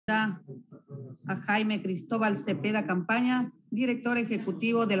a Jaime Cristóbal Cepeda Campaña, director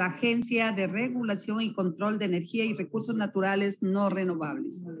ejecutivo de la Agencia de Regulación y Control de Energía y Recursos Naturales No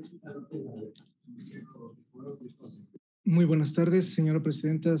Renovables. Muy buenas tardes, señora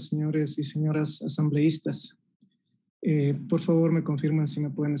presidenta, señores y señoras asambleístas. Por favor, me confirman si me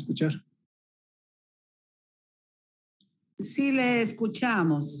pueden escuchar. Sí, le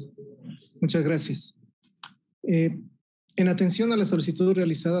escuchamos. Muchas gracias. En atención a la solicitud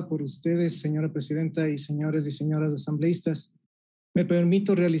realizada por ustedes, señora presidenta y señores y señoras asambleístas, me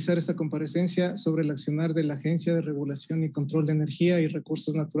permito realizar esta comparecencia sobre el accionar de la Agencia de Regulación y Control de Energía y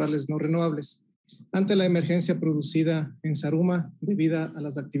Recursos Naturales No Renovables ante la emergencia producida en Zaruma debido a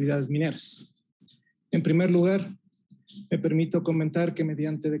las actividades mineras. En primer lugar, me permito comentar que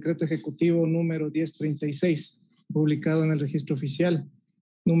mediante decreto ejecutivo número 1036, publicado en el registro oficial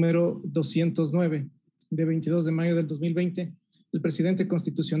número 209, de 22 de mayo del 2020, el presidente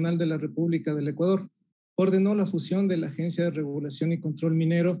constitucional de la República del Ecuador ordenó la fusión de la Agencia de Regulación y Control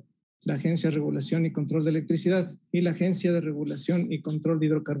Minero, la Agencia de Regulación y Control de Electricidad y la Agencia de Regulación y Control de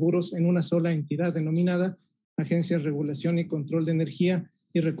Hidrocarburos en una sola entidad denominada Agencia de Regulación y Control de Energía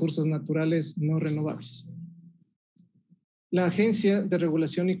y Recursos Naturales No Renovables. La Agencia de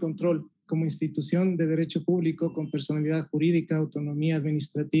Regulación y Control, como institución de derecho público con personalidad jurídica, autonomía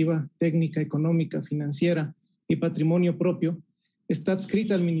administrativa, técnica, económica, financiera y patrimonio propio, está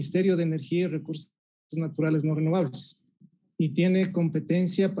adscrita al Ministerio de Energía y Recursos Naturales No Renovables y tiene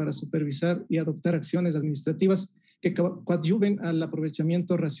competencia para supervisar y adoptar acciones administrativas que coadyuven al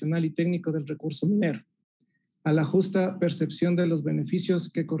aprovechamiento racional y técnico del recurso minero, a la justa percepción de los beneficios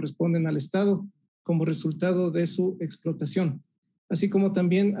que corresponden al Estado como resultado de su explotación, así como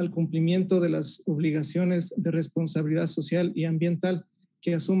también al cumplimiento de las obligaciones de responsabilidad social y ambiental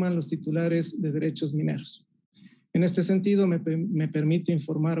que asuman los titulares de derechos mineros. En este sentido, me permito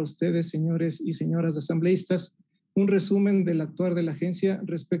informar a ustedes, señores y señoras asambleístas, un resumen del actuar de la agencia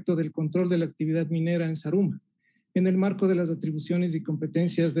respecto del control de la actividad minera en Zaruma, en el marco de las atribuciones y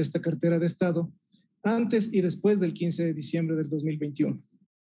competencias de esta cartera de Estado, antes y después del 15 de diciembre del 2021.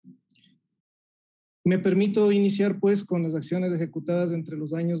 Me permito iniciar, pues, con las acciones ejecutadas entre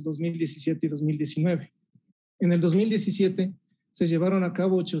los años 2017 y 2019. En el 2017 se llevaron a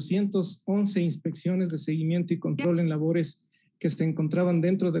cabo 811 inspecciones de seguimiento y control en labores que se encontraban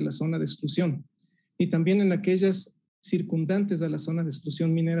dentro de la zona de exclusión y también en aquellas circundantes a la zona de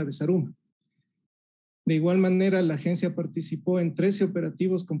exclusión minera de Zaruma. De igual manera, la agencia participó en 13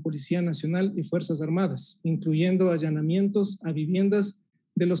 operativos con Policía Nacional y Fuerzas Armadas, incluyendo allanamientos a viviendas,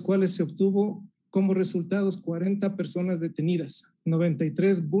 de los cuales se obtuvo como resultados 40 personas detenidas,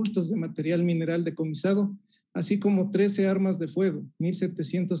 93 bultos de material mineral decomisado, así como 13 armas de fuego,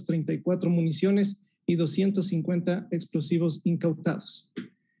 1.734 municiones y 250 explosivos incautados.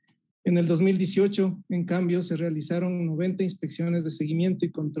 En el 2018, en cambio, se realizaron 90 inspecciones de seguimiento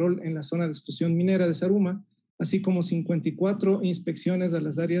y control en la zona de exclusión minera de Zaruma, así como 54 inspecciones a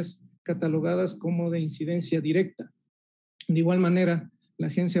las áreas catalogadas como de incidencia directa. De igual manera, la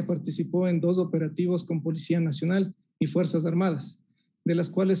agencia participó en 2 operativos con Policía Nacional y Fuerzas Armadas, de las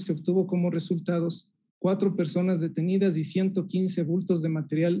cuales se obtuvo como resultados 4 personas detenidas y 115 bultos de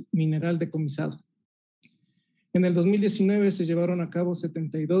material mineral decomisado. En el 2019 se llevaron a cabo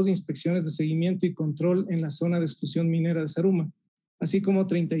 72 inspecciones de seguimiento y control en la zona de exclusión minera de Zaruma, así como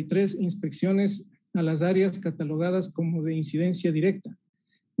 33 inspecciones a las áreas catalogadas como de incidencia directa.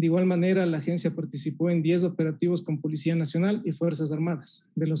 De igual manera, la agencia participó en 10 operativos con Policía Nacional y Fuerzas Armadas,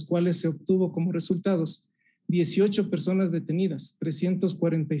 de los cuales se obtuvo como resultados 18 personas detenidas,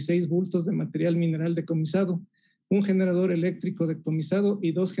 346 bultos de material mineral decomisado, un generador eléctrico decomisado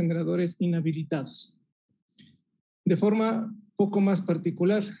y 2 generadores inhabilitados. De forma poco más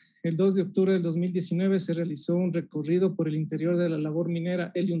particular, el 2 de octubre del 2019 se realizó un recorrido por el interior de la labor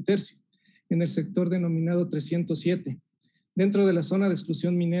minera Helium Tercio, en el sector denominado 307, dentro de la zona de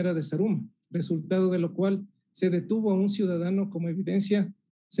exclusión minera de Zaruma, resultado de lo cual se detuvo a un ciudadano. Como evidencia,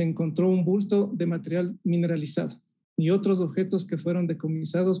 se encontró un bulto de material mineralizado y otros objetos que fueron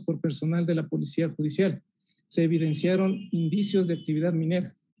decomisados por personal de la Policía Judicial. Se evidenciaron indicios de actividad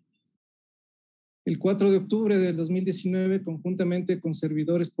minera. El 4 de octubre del 2019, conjuntamente con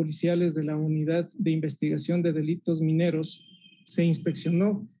servidores policiales de la Unidad de Investigación de Delitos Mineros, se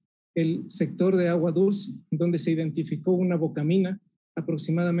inspeccionó el sector de agua dulce, donde se identificó una bocamina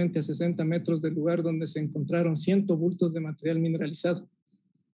aproximadamente a 60 metros del lugar donde se encontraron 100 bultos de material mineralizado.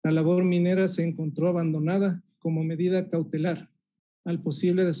 La labor minera se encontró abandonada como medida cautelar al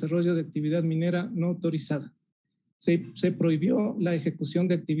posible desarrollo de actividad minera no autorizada. Se prohibió la ejecución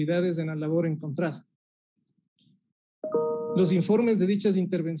de actividades en la labor encontrada. Los informes de dichas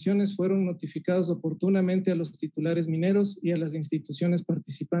intervenciones fueron notificados oportunamente a los titulares mineros y a las instituciones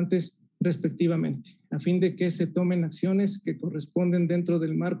participantes respectivamente, a fin de que se tomen acciones que corresponden dentro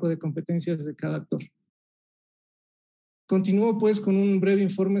del marco de competencias de cada actor. Continúo pues con un breve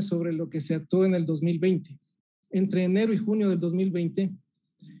informe sobre lo que se actuó en el 2020. Entre enero y junio del 2020,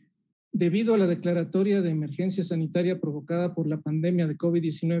 debido a la declaratoria de emergencia sanitaria provocada por la pandemia de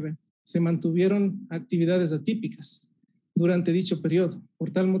COVID-19, se mantuvieron actividades atípicas durante dicho periodo.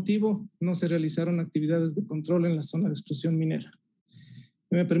 Por tal motivo, no se realizaron actividades de control en la zona de exclusión minera.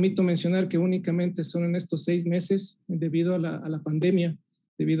 Me permito mencionar que únicamente son en estos 6 meses, debido a la pandemia,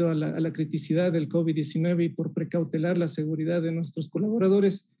 debido a la criticidad del COVID-19 y por precautelar la seguridad de nuestros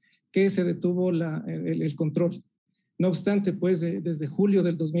colaboradores, que se detuvo el control. No obstante, pues desde julio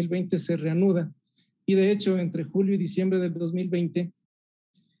del 2020 se reanuda y de hecho entre julio y diciembre del 2020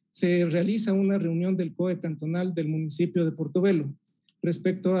 se realiza una reunión del COE cantonal del municipio de Portovelo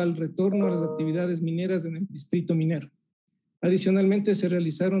respecto al retorno a las actividades mineras en el distrito minero. Adicionalmente, se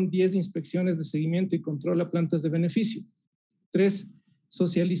realizaron 10 inspecciones de seguimiento y control a plantas de beneficio, 3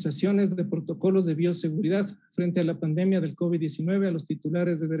 socializaciones de protocolos de bioseguridad frente a la pandemia del COVID-19 a los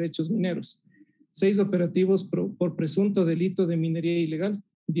titulares de derechos mineros, 6 operativos por presunto delito de minería ilegal,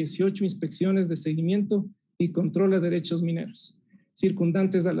 18 inspecciones de seguimiento y control a derechos mineros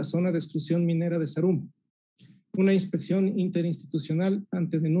circundantes a la zona de exclusión minera de Zaruma, una inspección interinstitucional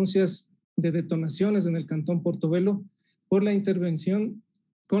ante denuncias de detonaciones en el cantón Portovelo con la intervención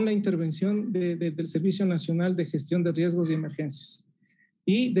del Servicio Nacional de Gestión de Riesgos y Emergencias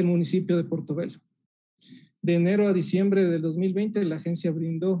y del municipio de Portovelo. De enero a diciembre del 2020, la agencia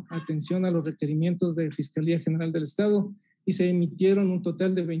brindó atención a los requerimientos de Fiscalía General del Estado y se emitieron un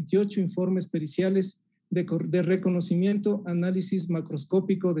total de 28 informes periciales de reconocimiento, análisis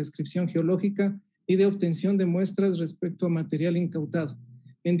macroscópico, descripción geológica y de obtención de muestras respecto a material incautado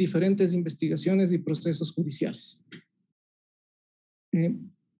en diferentes investigaciones y procesos judiciales.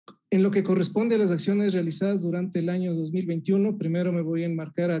 En lo que corresponde a las acciones realizadas durante el año 2021, primero me voy a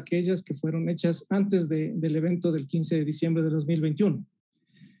enmarcar a aquellas que fueron hechas antes del evento del 15 de diciembre de 2021.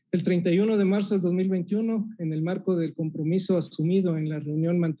 El 31 de marzo del 2021, en el marco del compromiso asumido en la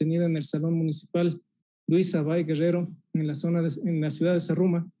reunión mantenida en el Salón Municipal Luis Abay Guerrero, en la ciudad de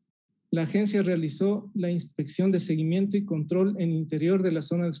Zaruma, la agencia realizó la inspección de seguimiento y control en el interior de la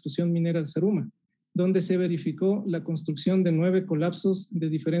zona de exclusión minera de Zaruma, donde se verificó la construcción de 9 colapsos de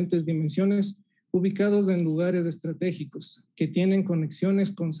diferentes dimensiones ubicados en lugares estratégicos que tienen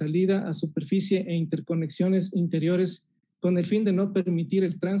conexiones con salida a superficie e interconexiones interiores con el fin de no permitir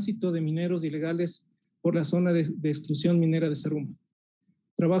el tránsito de mineros ilegales por la zona de exclusión minera de Zaruma.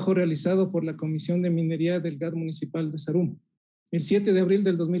 Trabajo realizado por la Comisión de Minería del GAD Municipal de Zaruma. El 7 de abril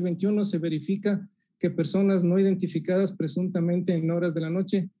del 2021 se verifica que personas no identificadas presuntamente en horas de la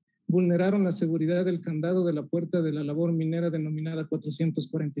noche vulneraron la seguridad del candado de la puerta de la labor minera denominada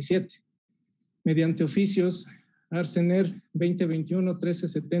 447. Mediante oficios Arsener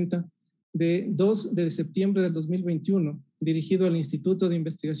 2021-1370 de 2 de septiembre del 2021, dirigido al Instituto de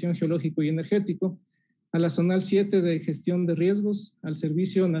Investigación Geológico y Energético, a la Nacional 7 de Gestión de Riesgos, al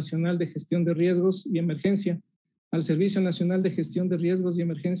Servicio Nacional de Gestión de Riesgos y Emergencia, al Servicio Nacional de Gestión de Riesgos y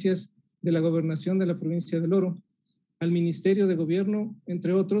Emergencias de la Gobernación de la Provincia del Oro, al Ministerio de Gobierno,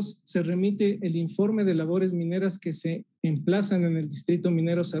 entre otros, se remite el informe de labores mineras que se emplazan en el distrito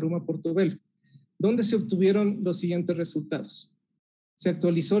minero Zaruma Portovelo, donde se obtuvieron los siguientes resultados. Se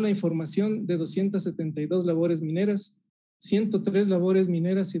actualizó la información de 272 labores mineras, 103 labores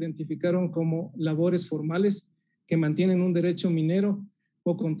mineras se identificaron como labores formales que mantienen un derecho minero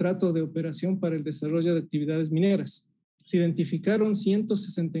o contrato de operación para el desarrollo de actividades mineras. Se identificaron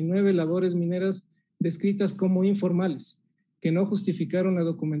 169 labores mineras descritas como informales, que no justificaron la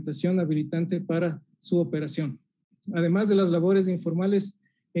documentación habilitante para su operación. Además de las labores informales,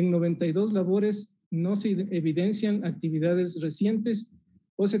 en 92 labores no se evidencian actividades recientes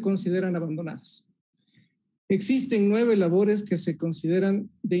o se consideran abandonadas. Existen 9 labores que se consideran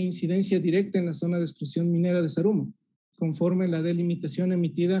de incidencia directa en la zona de exclusión minera de Zaruma, conforme a la delimitación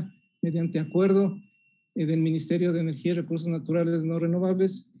emitida mediante acuerdo del Ministerio de Energía y Recursos Naturales No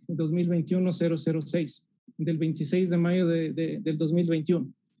Renovables 2021-006, del 26 de mayo del 2021,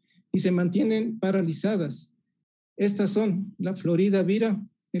 y se mantienen paralizadas. Estas son la Florida Vira,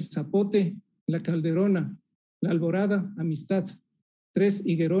 el Zapote, la Calderona, la Alborada, Amistad, 3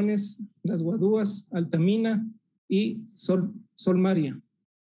 Higuerones, las Guadúas, Altamina y Sol María.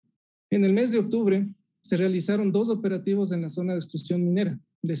 En el mes de octubre se realizaron 2 operativos en la zona de exclusión minera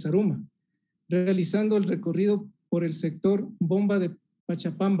de Zaruma, realizando el recorrido por el sector Bomba de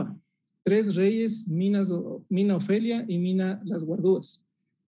Pachapamba, Tres Reyes, Mina Ofelia y Mina Las Guadúas.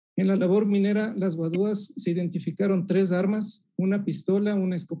 En la labor minera, Las Guadúas se identificaron 3 armas, una pistola,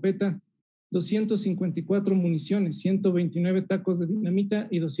 una escopeta, 254 municiones, 129 tacos de dinamita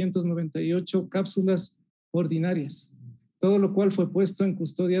y 298 cápsulas ordinarias, todo lo cual fue puesto en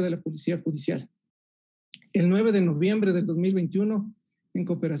custodia de la Policía Judicial. El 9 de noviembre del 2021, en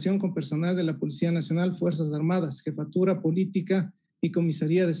cooperación con personal de la Policía Nacional, Fuerzas Armadas, Jefatura Política y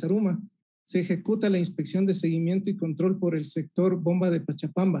Comisaría de Zaruma, se ejecuta la inspección de seguimiento y control por el sector Bomba de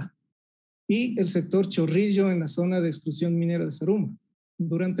Pachapamba y el sector Chorrillo en la zona de exclusión minera de Zaruma.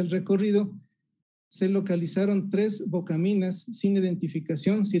 Durante el recorrido se localizaron 3 bocaminas sin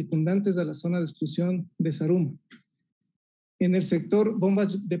identificación circundantes a la zona de exclusión de Zaruma. En el sector Bomba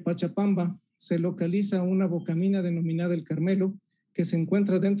de Pachapamba se localiza una bocamina denominada El Carmelo, que se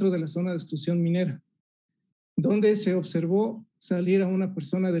encuentra dentro de la zona de exclusión minera, donde se observó salir a una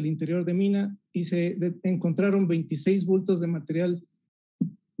persona del interior de mina y se encontraron 26 bultos de material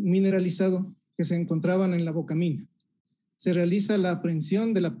mineralizado que se encontraban en la bocamina. Se realiza la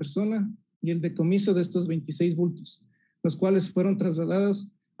aprehensión de la persona y el decomiso de estos 26 bultos, los cuales fueron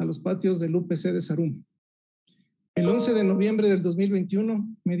trasladados a los patios del UPC de Zaruma. El 11 de noviembre del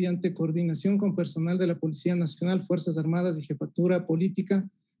 2021, mediante coordinación con personal de la Policía Nacional, Fuerzas Armadas y Jefatura Política,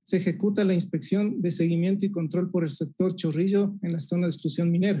 se ejecuta la inspección de seguimiento y control por el sector Chorrillo en la zona de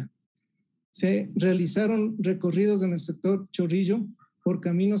exclusión minera. Se realizaron recorridos en el sector Chorrillo por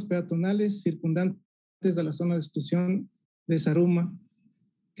caminos peatonales circundantes a la zona de exclusión de Zaruma,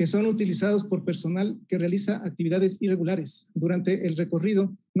 que son utilizados por personal que realiza actividades irregulares. Durante el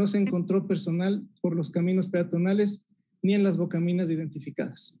recorrido no se encontró personal por los caminos peatonales ni en las bocaminas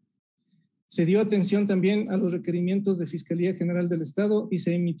identificadas. Se dio atención también a los requerimientos de Fiscalía General del Estado y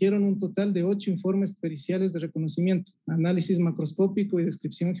se emitieron un total de 8 informes periciales de reconocimiento, análisis macroscópico y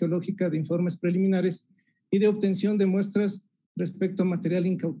descripción geológica de informes preliminares y de obtención de muestras respecto a material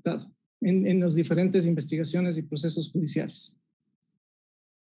incautado en las diferentes investigaciones y procesos judiciales.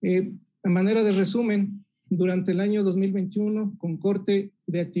 A manera de resumen, durante el año 2021, con corte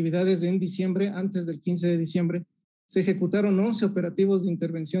de actividades en diciembre, antes del 15 de diciembre, se ejecutaron 11 operativos de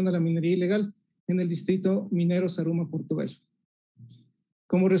intervención a la minería ilegal en el distrito minero Zaruma Portovelo.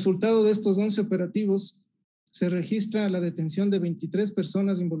 Como resultado de estos 11 operativos, se registra la detención de 23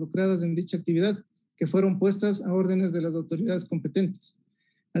 personas involucradas en dicha actividad, que fueron puestas a órdenes de las autoridades competentes.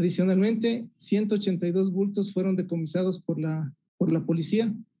 Adicionalmente, 182 bultos fueron decomisados por la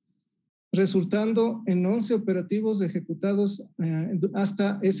policía, resultando en 11 operativos ejecutados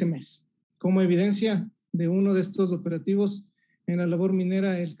hasta ese mes. Como evidencia de uno de estos operativos, en la labor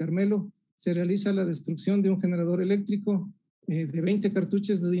minera El Carmelo, se realiza la destrucción de un generador eléctrico, de 20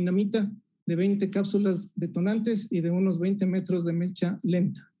 cartuchos de dinamita, de 20 cápsulas detonantes y de unos 20 metros de mecha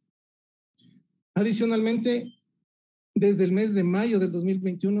lenta. Adicionalmente, desde el mes de mayo del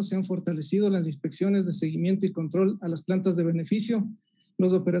 2021 se han fortalecido las inspecciones de seguimiento y control a las plantas de beneficio,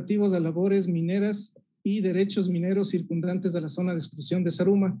 los operativos a labores mineras y derechos mineros circundantes a la zona de exclusión de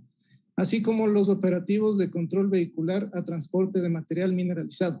Zaruma, así como los operativos de control vehicular a transporte de material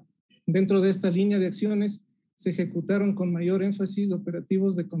mineralizado. Dentro de esta línea de acciones se ejecutaron con mayor énfasis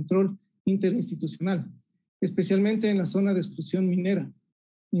operativos de control interinstitucional, especialmente en la zona de exclusión minera,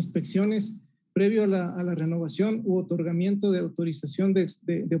 inspecciones previo a la renovación u otorgamiento de autorización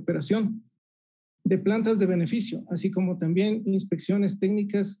de operación de plantas de beneficio, así como también inspecciones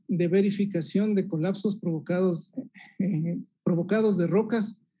técnicas de verificación de colapsos provocados de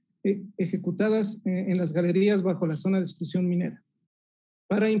rocas ejecutadas en las galerías bajo la zona de exclusión minera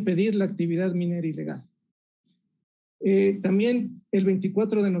para impedir la actividad minera ilegal. También el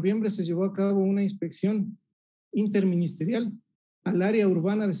 24 de noviembre se llevó a cabo una inspección interministerial al área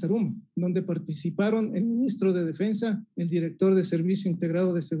urbana de Zaruma, donde participaron el ministro de Defensa, el director de Servicio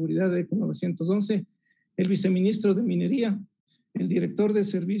Integrado de Seguridad de ECO 911, el viceministro de Minería, el director de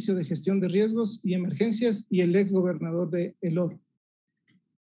Servicio de Gestión de Riesgos y Emergencias y el exgobernador de El Oro.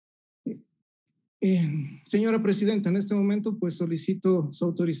 Señora Presidenta, en este momento pues solicito su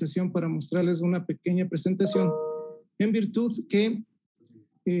autorización para mostrarles una pequeña presentación en virtud que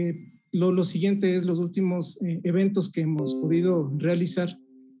lo siguiente es los últimos eventos que hemos podido realizar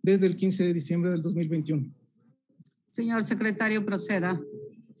desde el 15 de diciembre del 2021. Señor secretario, proceda.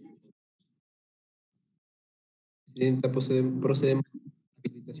 Presidenta, procedemos a la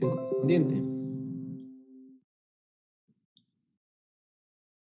habilitación correspondiente.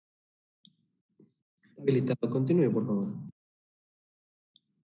 Está habilitado. Continúe, por favor.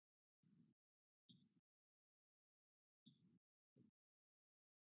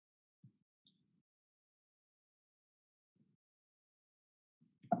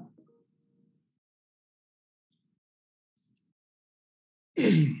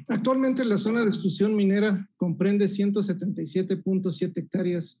 Actualmente la zona de exclusión minera comprende 177.7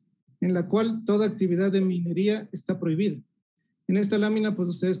 hectáreas, en la cual toda actividad de minería está prohibida. En esta lámina, pues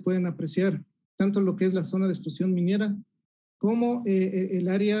ustedes pueden apreciar tanto lo que es la zona de exclusión minera como el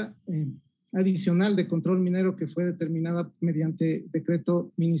área adicional de control minero que fue determinada mediante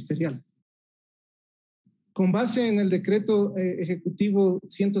decreto ministerial. Con base en el decreto ejecutivo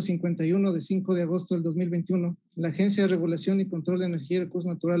 151 de 5 de agosto del 2021, la Agencia de Regulación y Control de Energía y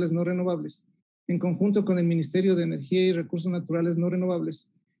Recursos Naturales No Renovables, en conjunto con el Ministerio de Energía y Recursos Naturales No Renovables,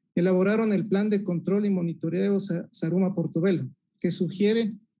 elaboraron el Plan de Control y Monitoreo Zaruma Portovelo, que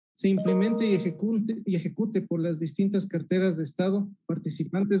sugiere se implemente y ejecute por las distintas carteras de Estado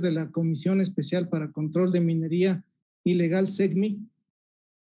participantes de la Comisión Especial para Control de Minería Ilegal SECMI,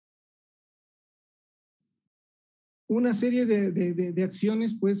 una serie de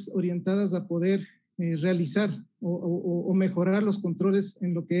acciones pues orientadas a poder realizar o mejorar los controles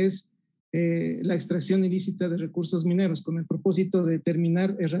en lo que es la extracción ilícita de recursos mineros, con el propósito de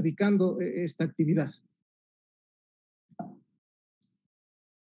terminar erradicando esta actividad.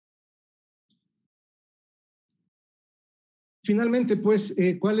 Finalmente, pues,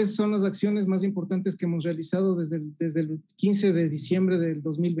 ¿cuáles son las acciones más importantes que hemos realizado desde el 15 de diciembre del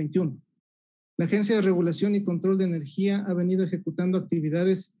 2021? La Agencia de Regulación y Control de Energía ha venido ejecutando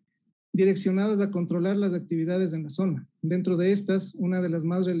actividades direccionadas a controlar las actividades en la zona. Dentro de estas, una de las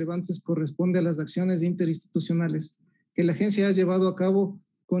más relevantes corresponde a las acciones interinstitucionales que la agencia ha llevado a cabo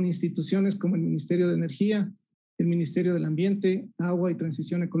con instituciones como el Ministerio de Energía, el Ministerio del Ambiente, Agua y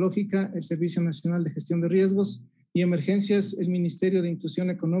Transición Ecológica, el Servicio Nacional de Gestión de Riesgos y Emergencias, el Ministerio de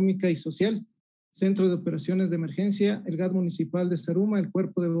Inclusión Económica y Social, Centro de Operaciones de Emergencia, el GAD Municipal de Zaruma, el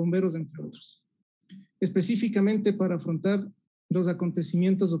Cuerpo de Bomberos, entre otros. Específicamente para afrontar los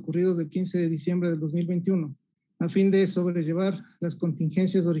acontecimientos ocurridos del 15 de diciembre del 2021, a fin de sobrellevar las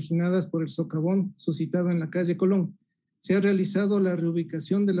contingencias originadas por el socavón suscitado en la calle Colón, se ha realizado la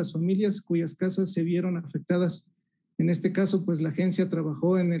reubicación de las familias cuyas casas se vieron afectadas. En este caso, pues la agencia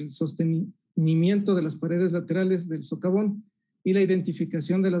trabajó en el sostenimiento de las paredes laterales del socavón y la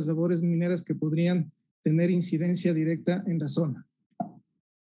identificación de las labores mineras que podrían tener incidencia directa en la zona.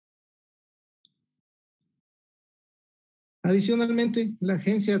 Adicionalmente, la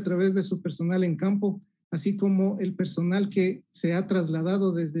agencia, a través de su personal en campo, así como el personal que se ha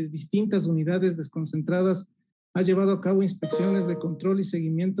trasladado desde distintas unidades desconcentradas, ha llevado a cabo inspecciones de control y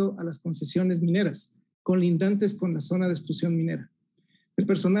seguimiento a las concesiones mineras, colindantes con la zona de exclusión minera. El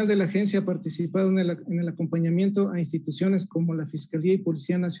personal de la agencia ha participado en el acompañamiento a instituciones como la Fiscalía y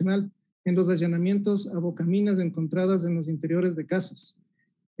Policía Nacional en los allanamientos a bocaminas encontradas en los interiores de casas,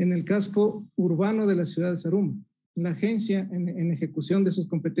 en el casco urbano de la ciudad de Zaruma. La agencia, en ejecución de sus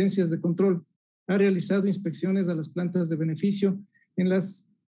competencias de control, ha realizado inspecciones a las plantas de beneficio en las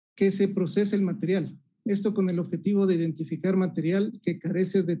que se procesa el material. Esto con el objetivo de identificar material que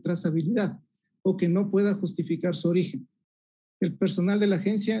carece de trazabilidad o que no pueda justificar su origen. El personal de la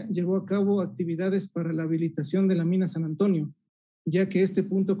agencia llevó a cabo actividades para la habilitación de la mina San Antonio, ya que este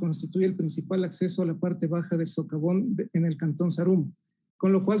punto constituye el principal acceso a la parte baja del socavón en el cantón Zaruma,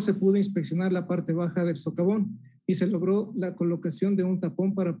 con lo cual se pudo inspeccionar la parte baja del socavón y se logró la colocación de un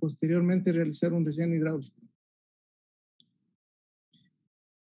tapón para posteriormente realizar un relleno hidráulico.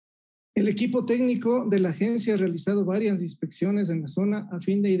 El equipo técnico de la agencia ha realizado varias inspecciones en la zona a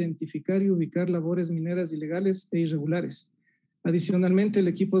fin de identificar y ubicar labores mineras ilegales e irregulares. Adicionalmente, el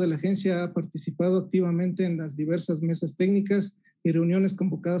equipo de la agencia ha participado activamente en las diversas mesas técnicas y reuniones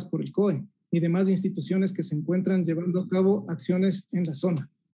convocadas por el COE y demás instituciones que se encuentran llevando a cabo acciones en la zona.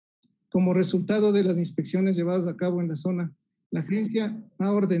 Como resultado de las inspecciones llevadas a cabo en la zona, la agencia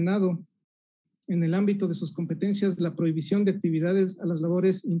ha ordenado en el ámbito de sus competencias la prohibición de actividades a las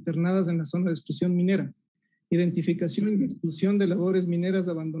labores internadas en la zona de exclusión minera, identificación y exclusión de labores mineras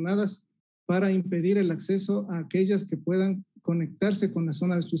abandonadas para impedir el acceso a aquellas que puedan conectarse con la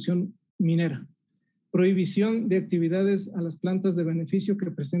zona de exclusión minera, prohibición de actividades a las plantas de beneficio que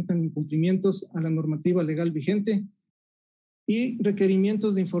presentan incumplimientos a la normativa legal vigente y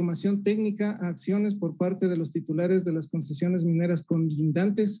requerimientos de información técnica a acciones por parte de los titulares de las concesiones mineras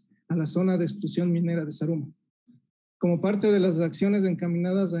colindantes a la zona de exclusión minera de Zaruma. Como parte de las acciones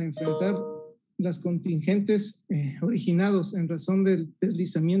encaminadas a enfrentar las contingentes originados en razón del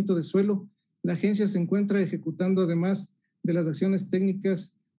deslizamiento de suelo, la agencia se encuentra ejecutando, además de las acciones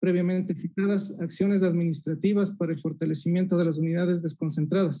técnicas previamente citadas, acciones administrativas para el fortalecimiento de las unidades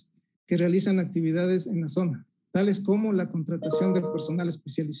desconcentradas que realizan actividades en la zona, tales como la contratación de personal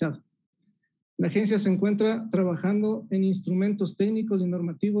especializado. La agencia se encuentra trabajando en instrumentos técnicos y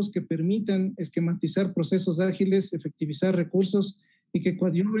normativos que permitan esquematizar procesos ágiles, efectivizar recursos y que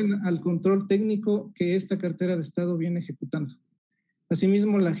coadyuven al control técnico que esta cartera de Estado viene ejecutando.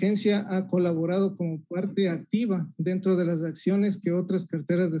 Asimismo, la agencia ha colaborado como parte activa dentro de las acciones que otras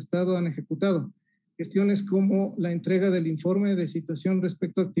carteras de Estado han ejecutado. Gestiones como la entrega del informe de situación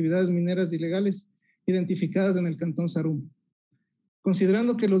respecto a actividades mineras ilegales identificadas en el cantón Zaruma.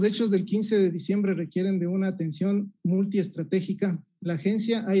 Considerando que los hechos del 15 de diciembre requieren de una atención multiestratégica, la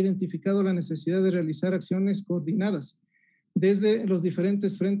agencia ha identificado la necesidad de realizar acciones coordinadas desde los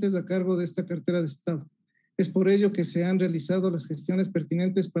diferentes frentes a cargo de esta cartera de Estado. Es por ello que se han realizado las gestiones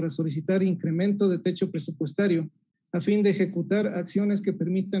pertinentes para solicitar incremento de techo presupuestario a fin de ejecutar acciones que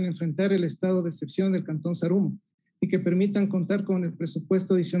permitan enfrentar el estado de excepción del cantón Zaruma y que permitan contar con el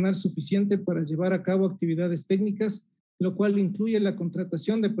presupuesto adicional suficiente para llevar a cabo actividades técnicas, lo cual incluye la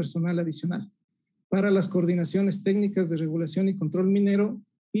contratación de personal adicional para las coordinaciones técnicas de regulación y control minero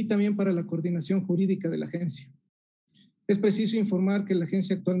y también para la coordinación jurídica de la agencia. Es preciso informar que la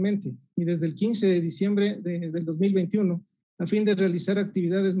agencia actualmente y desde el 15 de diciembre del 2021, a fin de realizar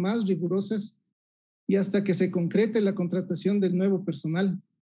actividades más rigurosas y hasta que se concrete la contratación del nuevo personal,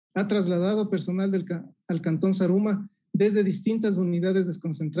 ha trasladado personal al cantón Zaruma desde distintas unidades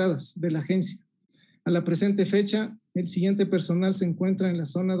desconcentradas de la agencia. A la presente fecha, el siguiente personal se encuentra en la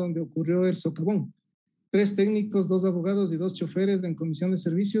zona donde ocurrió el socavón. 3 técnicos, 2 abogados y 2 choferes en comisión de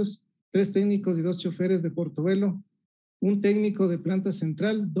servicios, 3 técnicos y 2 choferes de Portovelo, un técnico de planta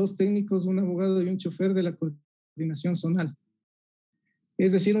central, 2 técnicos, un abogado y un chofer de la coordinación zonal.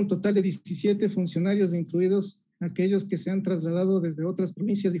 Es decir, un total de 17 funcionarios, incluidos aquellos que se han trasladado desde otras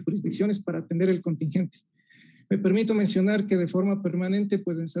provincias y jurisdicciones para atender el contingente. Me permito mencionar que de forma permanente,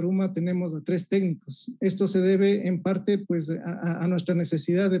 pues en Zaruma tenemos a 3 técnicos. Esto se debe en parte pues a nuestra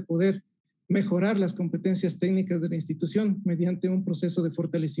necesidad de poder mejorar las competencias técnicas de la institución mediante un proceso de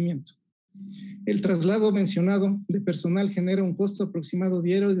fortalecimiento. El traslado mencionado de personal genera un costo aproximado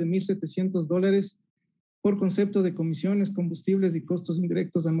diario de $1,700 por concepto de comisiones, combustibles y costos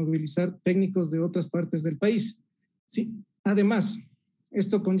indirectos a movilizar técnicos de otras partes del país. Sí, además,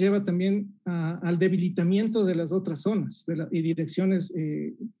 esto conlleva también al debilitamiento de las otras zonas y direcciones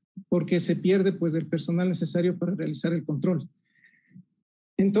porque se pierde pues el personal necesario para realizar el control.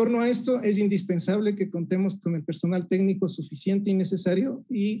 En torno a esto, es indispensable que contemos con el personal técnico suficiente y necesario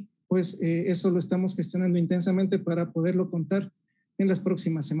y pues eso lo estamos gestionando intensamente para poderlo contar en las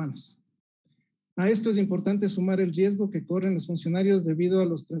próximas semanas. A esto es importante sumar el riesgo que corren los funcionarios debido a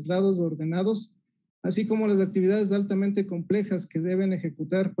los traslados ordenados, así como las actividades altamente complejas que deben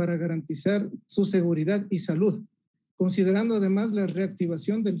ejecutar para garantizar su seguridad y salud, considerando además la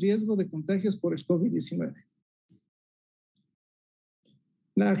reactivación del riesgo de contagios por el COVID-19.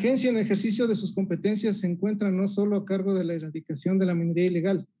 La agencia en ejercicio de sus competencias se encuentra no solo a cargo de la erradicación de la minería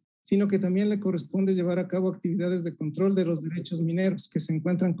ilegal, sino que también le corresponde llevar a cabo actividades de control de los derechos mineros que se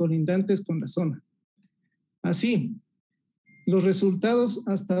encuentran colindantes con la zona. Así, los resultados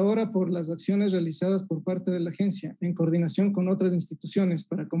hasta ahora por las acciones realizadas por parte de la agencia en coordinación con otras instituciones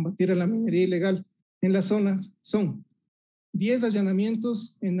para combatir a la minería ilegal en la zona son 10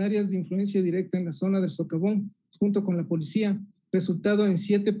 allanamientos en áreas de influencia directa en la zona del socavón junto con la policía, resultado en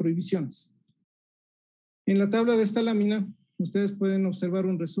 7 prohibiciones. En la tabla de esta lámina, ustedes pueden observar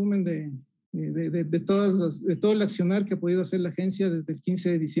un resumen de todo el accionar que ha podido hacer la agencia desde el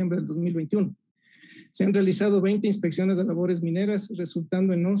 15 de diciembre del 2021. Se han realizado 20 inspecciones a labores mineras,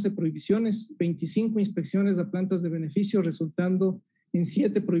 resultando en 11 prohibiciones, 25 inspecciones a plantas de beneficio, resultando en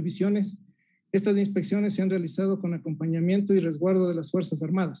 7 prohibiciones. Estas inspecciones se han realizado con acompañamiento y resguardo de las Fuerzas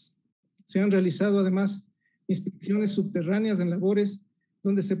Armadas. Se han realizado además inspecciones subterráneas en labores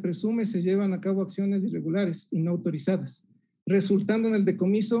donde se presume se llevan a cabo acciones irregulares y no autorizadas, resultando en el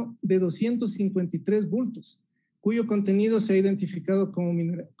decomiso de 253 bultos, cuyo contenido se ha identificado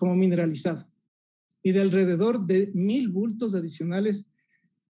como mineralizado, y de alrededor de 1,000 bultos adicionales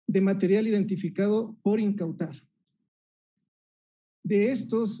de material identificado por incautar. De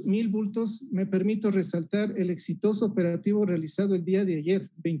estos 1,000 bultos, me permito resaltar el exitoso operativo realizado el día de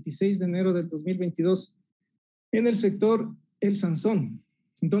ayer, 26 de enero del 2022, en el sector El Sansón,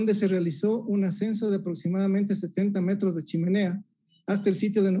 donde se realizó un ascenso de aproximadamente 70 metros de chimenea hasta el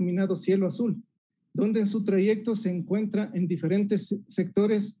sitio denominado Cielo Azul, donde en su trayecto se encuentra en diferentes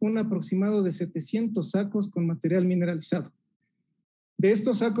sectores un aproximado de 700 sacos con material mineralizado. De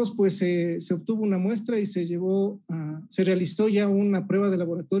estos sacos, pues se obtuvo una muestra y se realizó ya una prueba de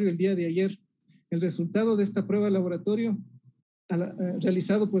laboratorio el día de ayer. El resultado de esta prueba de laboratorio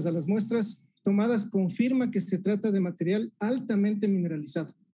realizado pues a las muestras tomadas confirma que se trata de material altamente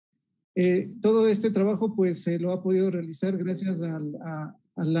mineralizado. Todo este trabajo pues se lo ha podido realizar gracias a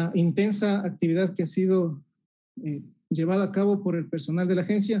la intensa actividad que ha sido llevada a cabo por el personal de la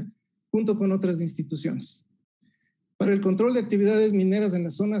agencia junto con otras instituciones. Para el control de actividades mineras en la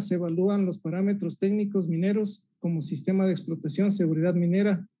zona se evalúan los parámetros técnicos mineros como sistema de explotación, seguridad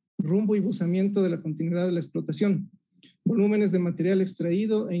minera, rumbo y buzamiento de la continuidad de la explotación, volúmenes de material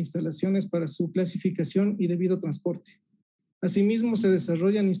extraído e instalaciones para su clasificación y debido transporte. Asimismo, se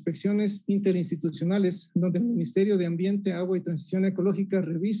desarrollan inspecciones interinstitucionales donde el Ministerio de Ambiente, Agua y Transición Ecológica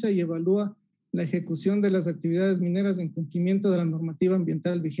revisa y evalúa la ejecución de las actividades mineras en cumplimiento de la normativa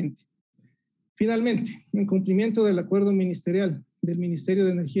ambiental vigente. Finalmente, en cumplimiento del acuerdo ministerial del Ministerio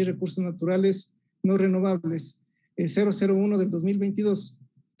de Energía y Recursos Naturales no renovables 001 del 2022,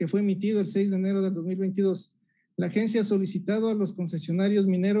 que fue emitido el 6 de enero del 2022, la agencia ha solicitado a los concesionarios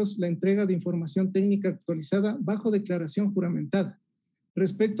mineros la entrega de información técnica actualizada bajo declaración juramentada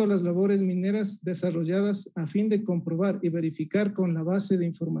respecto a las labores mineras desarrolladas a fin de comprobar y verificar con la base de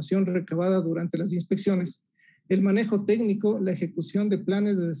información recabada durante las inspecciones el manejo técnico, la ejecución de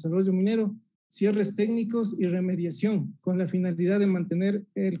planes de desarrollo minero, cierres técnicos y remediación con la finalidad de mantener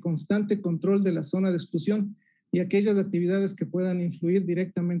el constante control de la zona de exclusión y aquellas actividades que puedan influir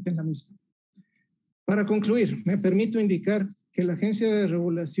directamente en la misma. Para concluir, me permito indicar que la Agencia de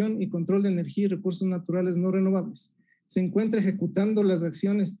Regulación y Control de Energía y Recursos Naturales no renovables se encuentra ejecutando las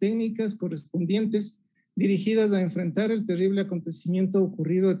acciones técnicas correspondientes dirigidas a enfrentar el terrible acontecimiento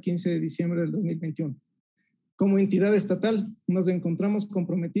ocurrido el 15 de diciembre del 2021. Como entidad estatal, nos encontramos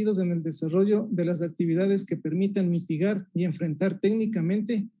comprometidos en el desarrollo de las actividades que permitan mitigar y enfrentar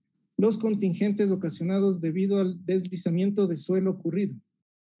técnicamente los contingentes ocasionados debido al deslizamiento de suelo ocurrido,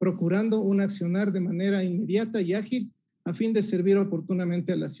 procurando un accionar de manera inmediata y ágil a fin de servir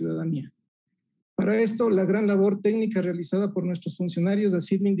oportunamente a la ciudadanía. Para esto, la gran labor técnica realizada por nuestros funcionarios ha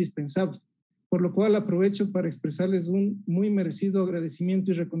sido indispensable, por lo cual aprovecho para expresarles un muy merecido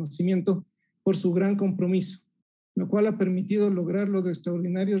agradecimiento y reconocimiento por su gran compromiso, lo cual ha permitido lograr los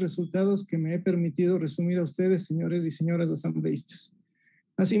extraordinarios resultados que me he permitido resumir a ustedes, señores y señoras asambleístas.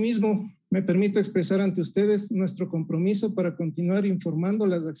 Asimismo, me permito expresar ante ustedes nuestro compromiso para continuar informando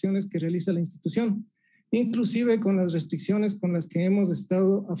las acciones que realiza la institución, inclusive con las restricciones con las que hemos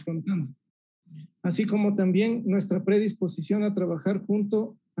estado afrontando, así como también nuestra predisposición a trabajar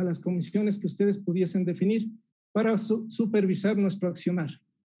junto a las comisiones que ustedes pudiesen definir para supervisar nuestro accionar,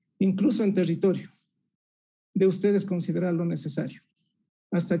 incluso en territorio, de ustedes considerar lo necesario.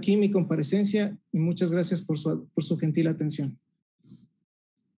 Hasta aquí mi comparecencia y muchas gracias por su gentil atención.